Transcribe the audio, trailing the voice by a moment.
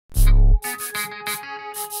Alright,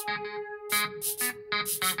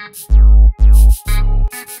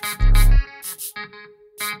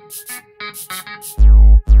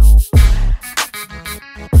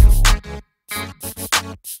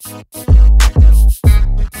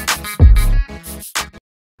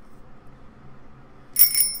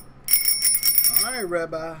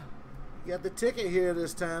 Rabbi, you got the ticket here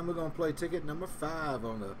this time. We're going to play ticket number 5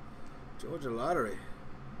 on the Georgia Lottery.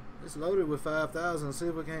 It's loaded with 5,000. See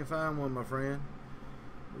if we can't find one, my friend.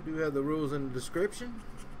 We do have the rules in the description,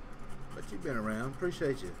 but you've been around.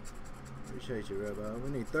 Appreciate you. Appreciate you, Rabbi.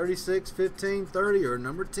 We need 36, 15, 30, or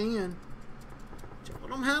number 10. Jump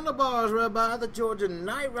on them handlebars, Rabbi. The Georgia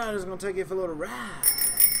Night Rider is going to take you for a little ride.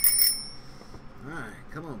 Alright,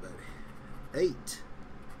 come on, baby. 8.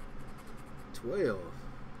 12.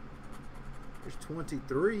 There's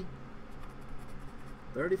 23.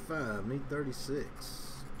 35. Need 36.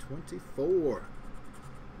 24.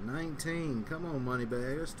 19. Come on, money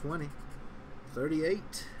bag. That's 20.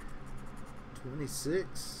 38.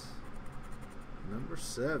 26. Number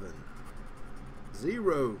 7.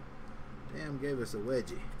 0. Damn, gave us a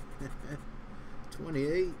wedgie.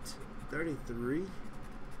 28. 33.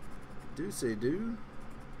 Do-say-do.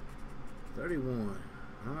 31.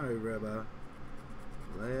 Alright, Rabbi.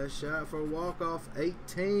 Last shot for a walk-off.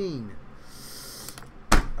 18.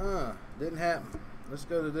 Didn't happen. Let's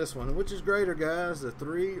go to this one. Which is greater, guys? The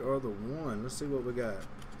 3 or the 1? Let's see what we got.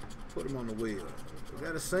 Put them on the wheel. We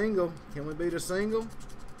got a single. Can we beat a single?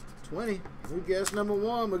 20. We guessed number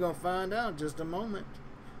 1. We're going to find out in just a moment.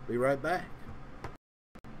 Be right back.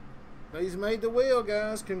 He's made the wheel,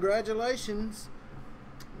 guys. Congratulations.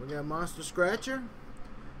 We got Monster Scratcher.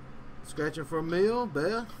 Scratching for Mill,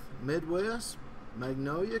 Beth, Midwest,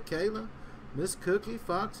 Magnolia, Kayla, Miss Cookie,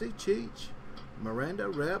 Foxy, Cheech, Miranda,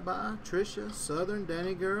 Rabbi, Trisha, Southern,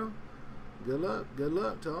 Danny Girl. Good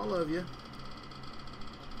luck to all of you.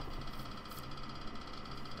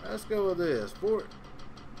 Let's go with this.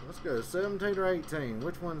 Let's go 17 or 18.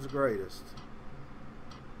 Which one's the greatest?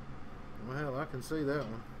 Well, hell, I can see that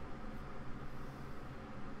one.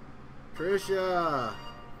 Trisha,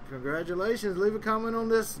 congratulations. Leave a comment on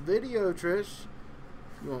this video, Trish.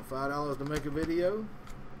 You want $5 to make a video?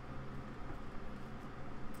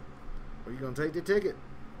 Or you gonna take the ticket?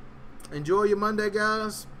 Enjoy your Monday,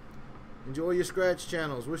 guys. Enjoy your scratch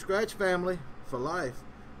channels. We're Scratch Family for life.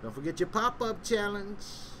 Don't forget your pop-up challenge.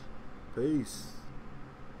 Peace.